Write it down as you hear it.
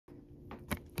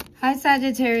Hi,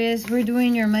 Sagittarius. We're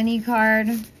doing your money card.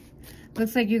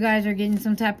 Looks like you guys are getting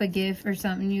some type of gift or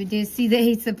something. You did see the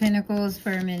Ace of Pentacles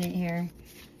for a minute here.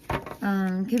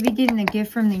 Could be getting a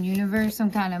gift from the universe,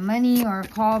 some kind of money or a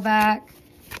callback.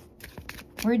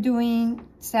 We're doing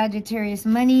Sagittarius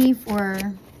money for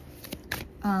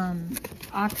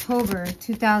October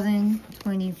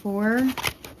 2024.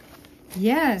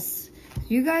 Yes,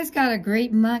 you guys got a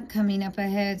great month coming up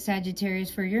ahead,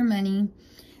 Sagittarius, for your money.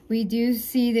 We do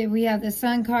see that we have the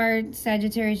Sun card.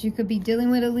 Sagittarius, you could be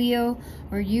dealing with a Leo,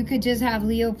 or you could just have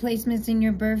Leo placements in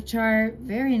your birth chart.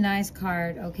 Very nice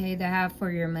card, okay, to have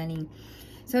for your money.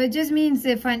 So it just means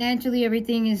that financially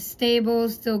everything is stable,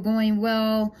 still going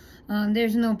well.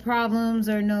 There's no problems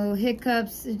or no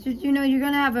hiccups. It's just, you know, you're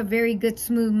going to have a very good,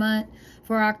 smooth month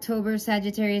for October,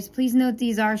 Sagittarius. Please note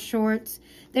these are shorts.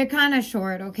 They're kind of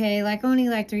short, okay? Like only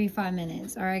like 3-5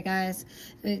 minutes. All right, guys.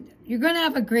 You're going to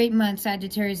have a great month,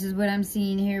 Sagittarius, is what I'm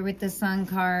seeing here with the Sun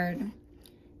card.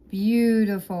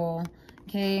 Beautiful,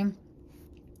 okay?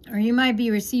 Or you might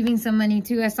be receiving some money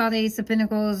too. I saw the Ace of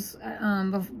Pentacles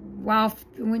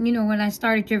when I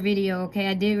started your video, okay?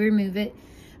 I did remove it,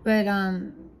 but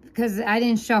because I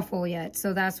didn't shuffle yet,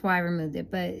 so that's why I removed it.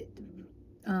 But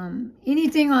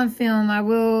anything on film, I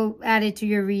will add it to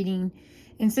your reading.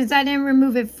 And since I didn't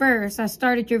remove it first, I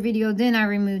started your video, then I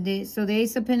removed it. So the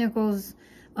Ace of Pentacles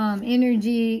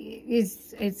energy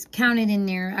it's counted in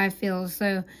there, I feel.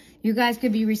 So you guys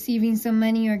could be receiving some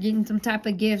money or getting some type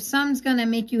of gift. Something's going to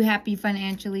make you happy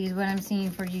financially is what I'm seeing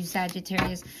for you,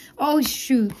 Sagittarius. Oh,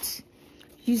 shoot.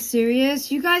 You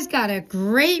serious? You guys got a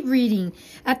great reading.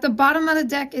 At the bottom of the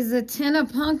deck is the 10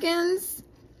 of Pumpkins.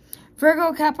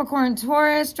 Virgo, Capricorn,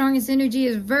 Taurus. Strongest energy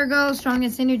is Virgo.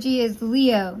 Strongest energy is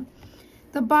Leo.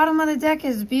 The bottom of the deck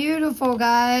is beautiful,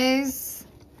 guys.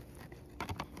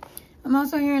 I'm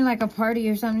also hearing like a party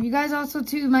or something. You guys also,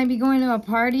 too, might be going to a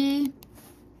party.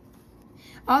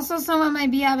 Also, someone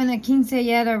might be having a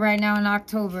quinceañera right now in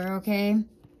October, okay?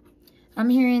 I'm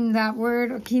hearing that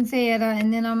word, quinceañera,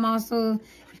 and then I'm also,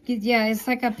 yeah, it's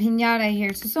like a piñata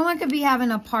here. So someone could be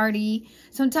having a party,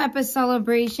 some type of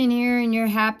celebration here, and you're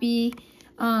happy.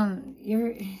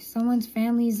 Someone's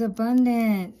family is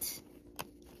abundant.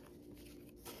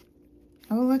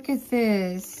 Oh, look at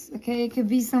this. Okay, it could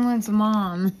be someone's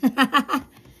mom.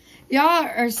 Y'all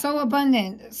are so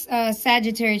abundant,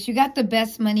 Sagittarius. You got the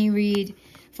best money read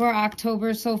for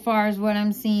October so far is what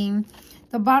I'm seeing.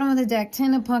 The bottom of the deck,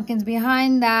 10 of Pumpkins.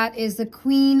 Behind that is the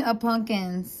Queen of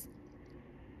Pumpkins.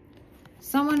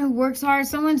 Someone who works hard.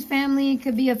 Someone's family.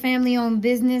 Could be a family-owned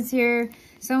business here.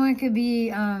 Someone could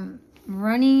be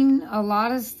running a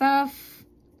lot of stuff.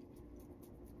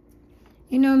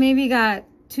 You know, maybe got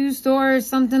 2 stores,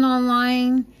 something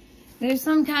online. There's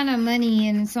some kind of money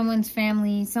in someone's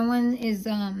family. Someone is,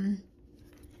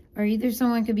 or either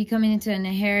someone could be coming into an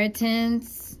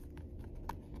inheritance.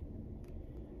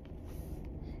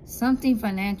 Something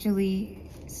financially,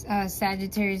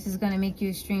 Sagittarius, is going to make you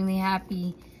extremely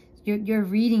happy. Your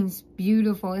reading's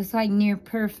beautiful. It's like near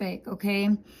perfect, okay?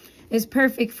 It's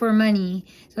perfect for money.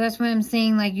 So that's what I'm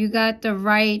saying. Like, you got the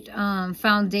right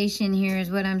foundation here is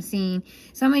what I'm seeing.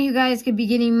 Some of you guys could be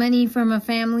getting money from a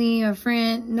family or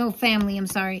friend. No, family, I'm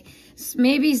sorry.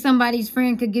 Maybe somebody's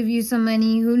friend could give you some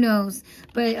money. Who knows?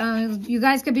 But you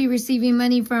guys could be receiving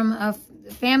money from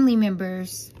family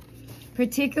members.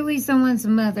 Particularly someone's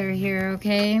mother here,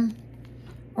 okay?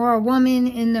 Or a woman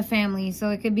in the family. So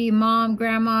it could be mom,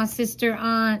 grandma, sister,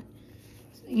 aunt.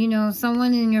 You know,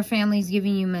 someone in your family is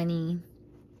giving you money.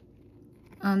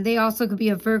 They also could be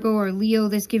a Virgo or Leo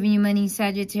that's giving you money,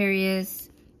 Sagittarius.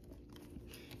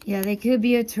 Yeah, they could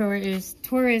be a Taurus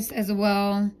as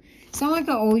well. Someone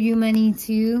could owe you money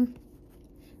too.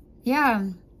 Yeah,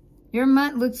 your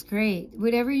month looks great.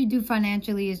 Whatever you do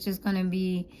financially is just going to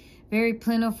be very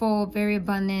plentiful, very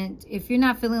abundant. If you're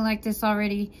not feeling like this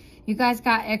already, you guys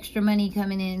got extra money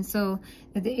coming in. So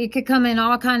it could come in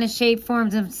all kind of shape,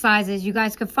 forms, and sizes. You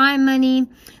guys could find money.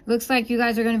 Looks like you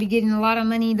guys are going to be getting a lot of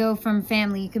money, though, from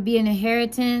family. It could be an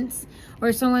inheritance,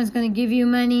 or someone's going to give you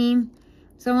money.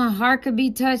 Someone's heart could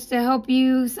be touched to help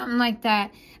you, something like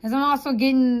that. As I'm also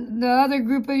getting the other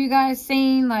group of you guys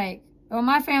saying, like, oh,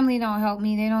 my family don't help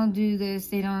me. They don't do this.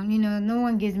 They don't, you know, no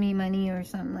one gives me money or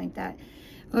something like that.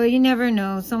 Well, you never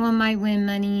know. Someone might win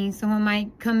money. Someone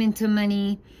might come into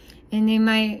money. And they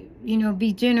might, you know,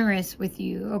 be generous with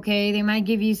you, okay? They might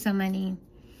give you some money.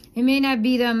 It may not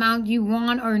be the amount you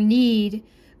want or need,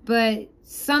 but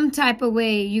some type of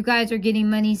way you guys are getting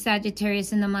money,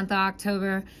 Sagittarius, in the month of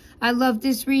October. I love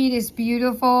this read. It's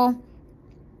beautiful.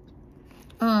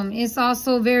 It's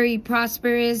also very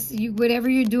prosperous. Whatever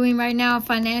you're doing right now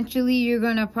financially, you're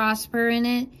going to prosper in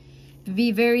it.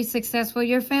 be very successful.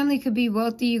 Your family could be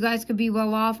wealthy. You guys could be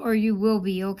well off, or you will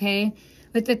be, okay?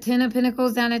 With the 10 of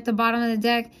Pentacles down at the bottom of the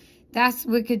deck, that's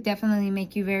what could definitely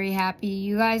make you very happy.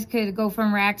 You guys could go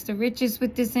from rags to riches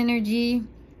with this energy.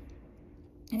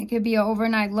 It could be an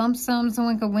overnight lump sum.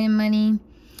 Someone could win money.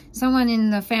 Someone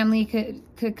in the family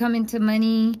could come into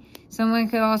money. Someone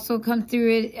could also come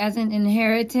through it as an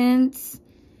inheritance.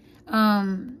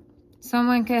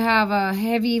 Someone could have a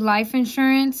heavy life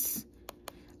insurance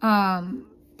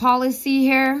policy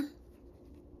here.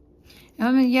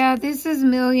 I mean, yeah, this is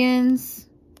millions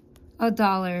of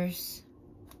dollars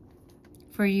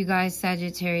for you guys,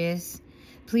 Sagittarius.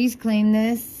 Please claim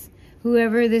this.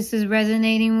 Whoever this is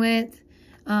resonating with,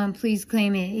 please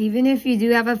claim it. Even if you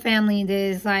do have a family that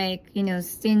is like, you know,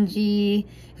 stingy,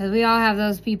 because we all have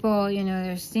those people, you know,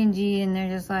 they're stingy and they're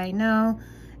just like, no,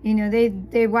 you know,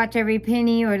 they watch every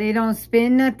penny, or they don't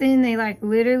spend nothing. They like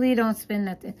literally don't spend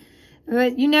nothing.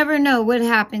 But you never know what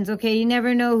happens, okay? You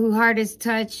never know who heart is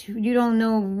touched. You don't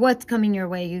know what's coming your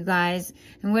way, you guys.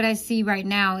 And what I see right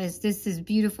now is this is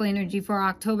beautiful energy for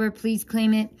October. Please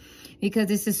claim it, because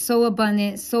this is so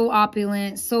abundant, so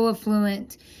opulent, so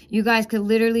affluent. You guys could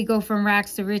literally go from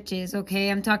rags to riches,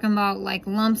 okay? I'm talking about like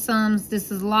lump sums.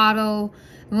 This is lotto,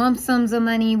 lump sums of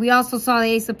money. We also saw the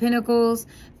Ace of Pentacles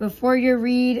before your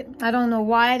read. I don't know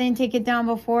why I didn't take it down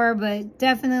before, but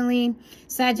definitely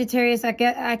Sagittarius,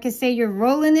 I could say you're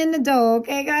rolling in the dough,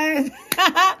 okay, guys?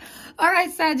 All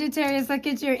right, Sagittarius, look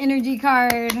at your energy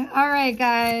card. All right,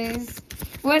 guys.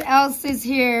 What else is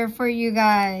here for you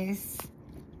guys?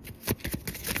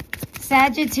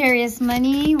 Sagittarius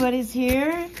money. What is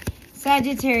here?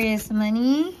 Sagittarius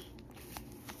money.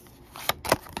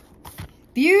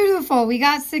 Beautiful. We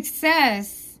got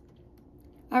success.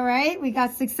 All right. We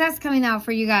got success coming out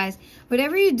for you guys.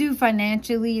 Whatever you do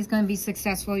financially is going to be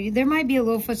successful. There might be a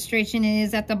little frustration. It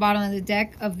is at the bottom of the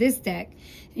deck, of this deck.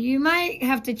 You might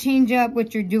have to change up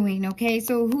what you're doing, okay?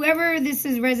 So whoever this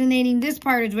is resonating, this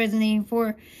part is resonating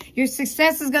for, your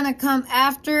success is going to come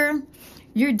after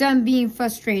you're done being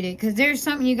frustrated, because there's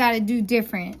something you got to do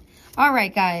different. All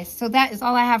right, guys. So that is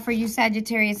all I have for you,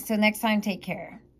 Sagittarius. Till next time, take care.